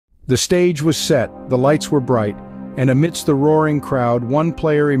The stage was set, the lights were bright, and amidst the roaring crowd, one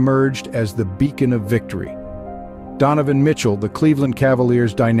player emerged as the beacon of victory. Donovan Mitchell, the Cleveland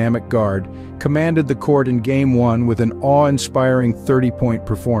Cavaliers' dynamic guard, commanded the court in Game 1 with an awe-inspiring 30-point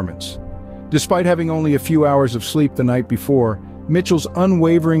performance. Despite having only a few hours of sleep the night before, Mitchell's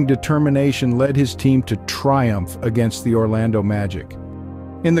unwavering determination led his team to triumph against the Orlando Magic.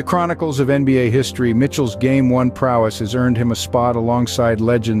 In the chronicles of NBA history, Mitchell's Game 1 prowess has earned him a spot alongside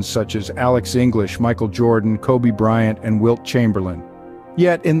legends such as Alex English, Michael Jordan, Kobe Bryant, and Wilt Chamberlain.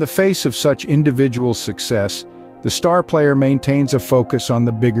 Yet, in the face of such individual success, the star player maintains a focus on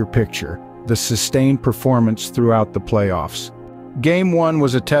the bigger picture, the sustained performance throughout the playoffs. Game 1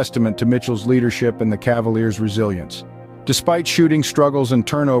 was a testament to Mitchell's leadership and the Cavaliers' resilience. Despite shooting struggles and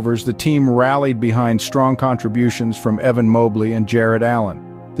turnovers, the team rallied behind strong contributions from Evan Mobley and Jarrett Allen.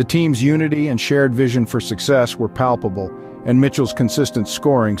 The team's unity and shared vision for success were palpable, and Mitchell's consistent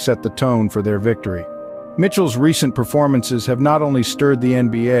scoring set the tone for their victory. Mitchell's recent performances have not only stirred the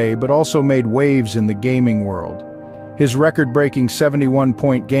NBA but also made waves in the gaming world. His record-breaking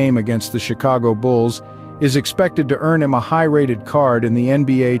 71-point game against the Chicago Bulls is expected to earn him a high-rated card in the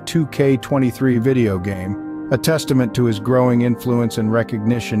NBA 2K23 video game, a testament to his growing influence and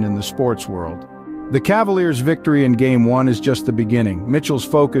recognition in the sports world. The Cavaliers' victory in Game 1 is just the beginning. Mitchell's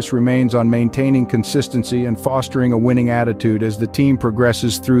focus remains on maintaining consistency and fostering a winning attitude as the team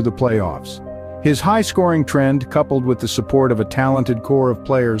progresses through the playoffs. His high-scoring trend, coupled with the support of a talented core of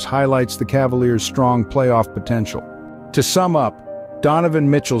players, highlights the Cavaliers' strong playoff potential. To sum up, Donovan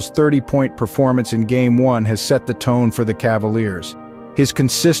Mitchell's 30-point performance in Game 1 has set the tone for the Cavaliers. His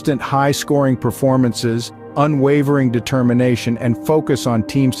consistent high-scoring performances, unwavering determination, and focus on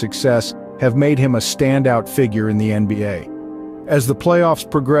team success have made him a standout figure in the NBA. As the playoffs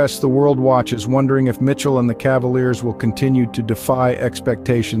progress, the world watches, wondering if Mitchell and the Cavaliers will continue to defy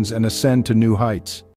expectations and ascend to new heights.